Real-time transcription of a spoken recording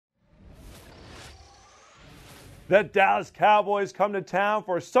The Dallas Cowboys come to town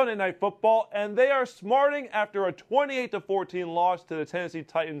for Sunday Night Football, and they are smarting after a 28-14 loss to the Tennessee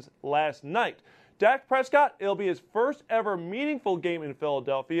Titans last night. Dak Prescott, it'll be his first ever meaningful game in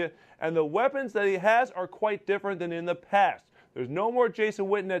Philadelphia, and the weapons that he has are quite different than in the past. There's no more Jason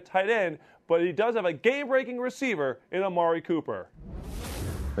Witten at tight end, but he does have a game-breaking receiver in Amari Cooper.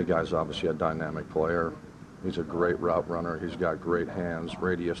 The guy's obviously a dynamic player. He's a great route runner. He's got great hands,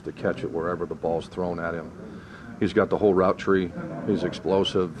 radius to catch it wherever the ball's thrown at him. He's got the whole route tree. He's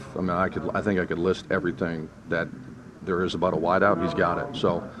explosive. I mean, I think I could list everything that there is about a wideout. He's got it.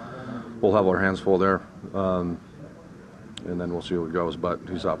 So we'll have our hands full there, and then we'll see where it goes. But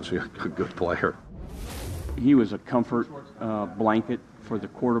he's obviously a good player. He was a comfort blanket for the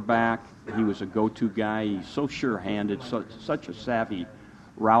quarterback. He was a go-to guy. He's so sure-handed, such a savvy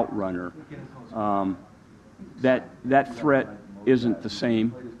route runner. That threat isn't the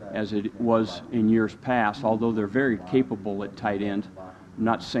same as it was in years past, although they're very capable at tight end. I'm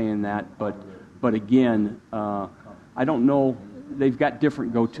not saying that, but again, I don't know. They've got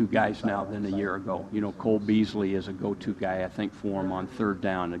different go-to guys now than a year ago. You know, Cole Beasley is a go-to guy, I think, for them on third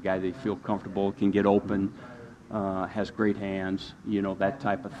down, a guy they feel comfortable, can get open, has great hands, you know, that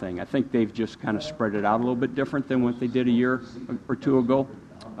type of thing. I think they've just kind of spread it out a little bit different than what they did a year or two ago,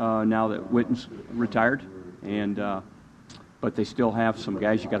 now that Witten's retired. But they still have some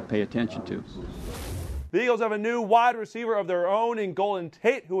guys you got to pay attention to. The Eagles have a new wide receiver of their own in Golden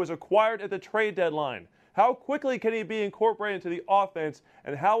Tate, who was acquired at the trade deadline. How quickly can he be incorporated into the offense,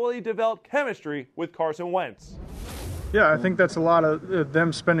 and how will he develop chemistry with Carson Wentz? Yeah, I think that's a lot of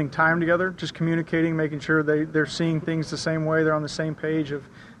them spending time together, just communicating, making sure they're seeing things the same way, they're on the same page of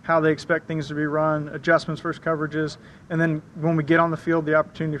how they expect things to be run, adjustments versus coverages, and then when we get on the field, the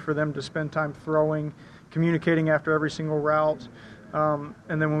opportunity for them to spend time throwing, communicating after every single route, and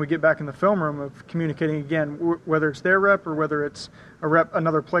then when we get back in the film room of communicating again, whether it's their rep or whether it's a rep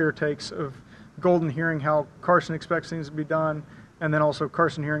another player takes, of Golden hearing how Carson expects things to be done, and then also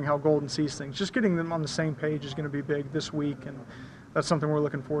Carson hearing how Golden sees things. Just getting them on the same page is going to be big this week, and that's something we're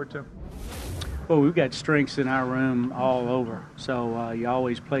looking forward to. Well, we've got strengths in our room all over, so you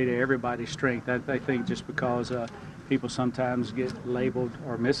always play to everybody's strength. I think just because people sometimes get labeled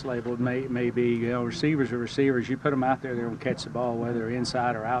or mislabeled, maybe, you know, receivers are receivers. You put them out there, they're going to catch the ball, whether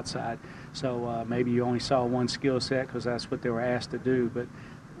inside or outside. So maybe you only saw one skill set because that's what they were asked to do. But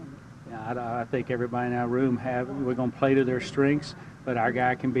I think everybody in our room we're going to play to their strengths, but our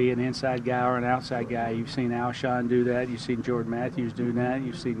guy can be an inside guy or an outside guy. You've seen Alshon do that. You've seen Jordan Matthews do that.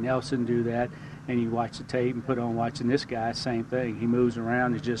 You've seen Nelson do that. And you watch the tape and put on watching this guy, same thing. He moves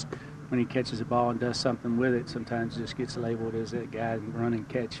around. It's just when he catches the ball and does something with it, sometimes just gets labeled as that guy run and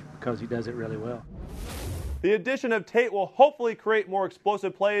catch because he does it really well. The addition of Tate will hopefully create more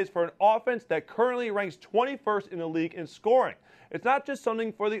explosive plays for an offense that currently ranks 21st in the league in scoring. It's not just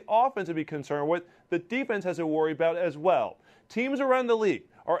something for the offense to be concerned with, the defense has to worry about as well. Teams around the league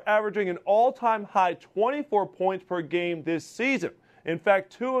are averaging an all-time high 24 points per game this season. In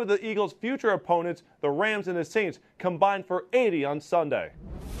fact, two of the Eagles' future opponents, the Rams and the Saints, combined for 80 on Sunday.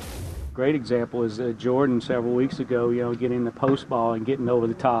 Great example is Jordan several weeks ago, you know, getting the post ball and getting over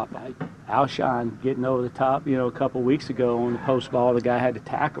the top. Alshon getting over the top, you know, a couple weeks ago on the post ball, the guy had to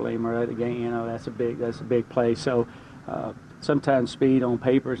tackle him or the game, you know, that's a big play. So sometimes speed on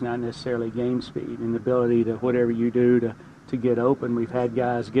paper is not necessarily game speed, and the ability to whatever you do to get open. We've had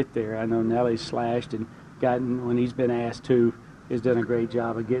guys get there. I know Nelly's slashed and gotten when he's been asked to. Has done a great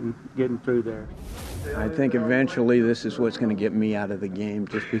job of getting through there. I think eventually this is what's going to get me out of the game,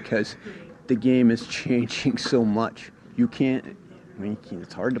 just because the game is changing so much.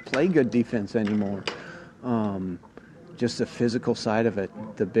 It's hard to play good defense anymore. Just the physical side of it,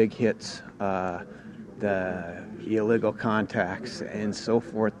 the big hits, the illegal contacts, and so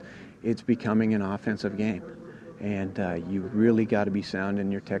forth. It's becoming an offensive game. And you really got to be sound in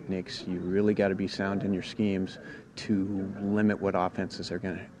your techniques. You really got to be sound in your schemes to limit what offenses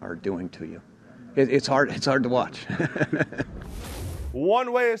are doing to you. It's hard to watch.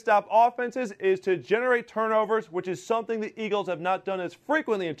 One way to stop offenses is to generate turnovers, which is something the Eagles have not done as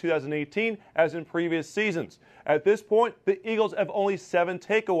frequently in 2018 as in previous seasons. At this point, the Eagles have only 7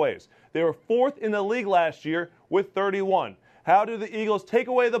 takeaways. They were 4th in the league last year with 31. How do the Eagles take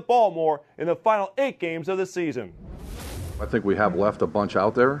away the ball more in the final 8 games of the season? I think we have left a bunch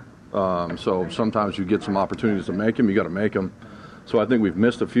out there. So sometimes you get some opportunities to make them. You got to make them. So I think we've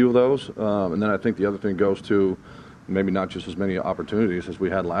missed a few of those. And then I think the other thing goes to maybe not just as many opportunities as we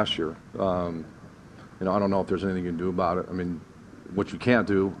had last year. I don't know if there's anything you can do about it. I mean, what you can't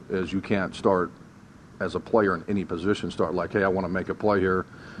do is you can't start as a player in any position, start like, hey, I want to make a play here,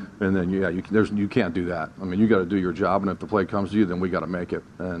 and then you can't do that. I mean, you got to do your job, and if the play comes to you, then we got to make it.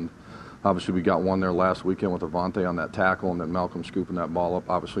 And obviously, we got one there last weekend with Avonte on that tackle, and then Malcolm scooping that ball up.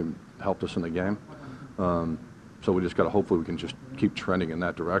 Obviously, helped us in the game. So we just got to hopefully we can just keep trending in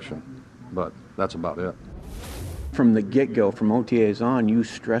that direction. But that's about it. From the get-go, from OTAs on, you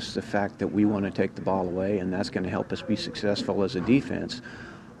stress the fact that we want to take the ball away, and that's going to help us be successful as a defense.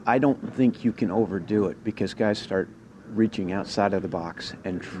 I don't think you can overdo it because guys start reaching outside of the box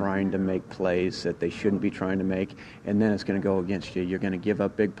and trying to make plays that they shouldn't be trying to make, and then it's going to go against you. You're going to give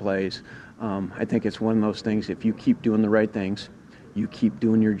up big plays. I think it's one of those things, if you keep doing the right things, you keep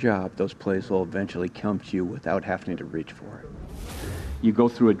doing your job, those plays will eventually come to you without having to reach for it. You go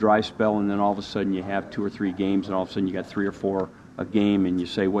through a dry spell, and then all of a sudden you have 2 or 3 games, and all of a sudden you got 3 or 4 a game, and you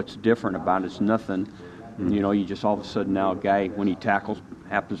say, what's different about it? It's nothing. Mm-hmm. You know, you just all of a sudden now a guy, when he tackles,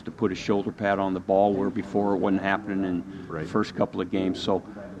 happens to put a shoulder pad on the ball where before it wasn't happening in the first couple of games. So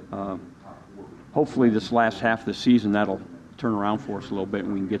hopefully this last half of the season that'll turn around for us a little bit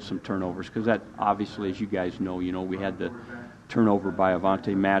and we can get some turnovers, because that obviously, as you guys know, we had the turnover by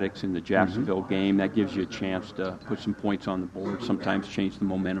Avonte Maddox in the Jacksonville game. That gives you a chance to put some points on the board, sometimes change the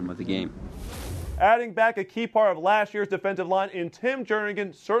momentum of the game. Adding back a key part of last year's defensive line in Tim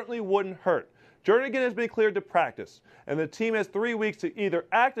Jernigan certainly wouldn't hurt. Jernigan has been cleared to practice, and the team has 3 weeks to either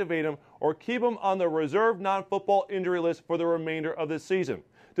activate him or keep him on the reserve non-football injury list for the remainder of the season.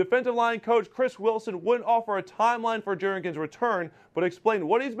 Defensive line coach Chris Wilson wouldn't offer a timeline for Jernigan's return, but explained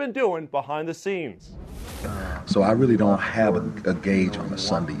what he's been doing behind the scenes. So I really don't have a gauge on a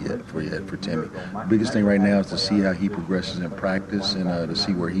Sunday yet for Timmy. The biggest thing right now is to see how he progresses in practice and to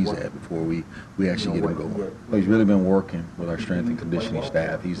see where he's at before we actually get him going. Well, he's really been working with our strength and conditioning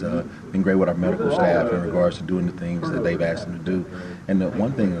staff. He's been great with our medical staff in regards to doing the things that they've asked him to do. And the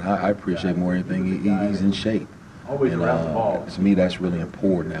one thing that I appreciate more than anything, he's in shape. And to me, that's really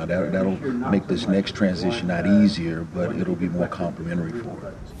important. Now, that'll make this next transition not easier, but it'll be more complimentary for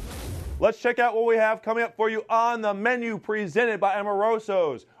us. Let's check out what we have coming up for you on the menu presented by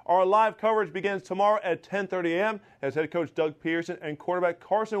Amoroso's. Our live coverage begins tomorrow at 10:30 a.m. as head coach Doug Peterson and quarterback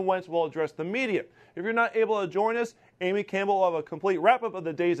Carson Wentz will address the media. If you're not able to join us, Amy Campbell will have a complete wrap-up of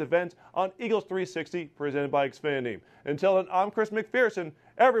the day's events on Eagles 360 presented by Xfinity. Until then, I'm Chris McPherson.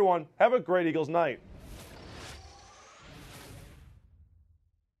 Everyone, have a great Eagles night.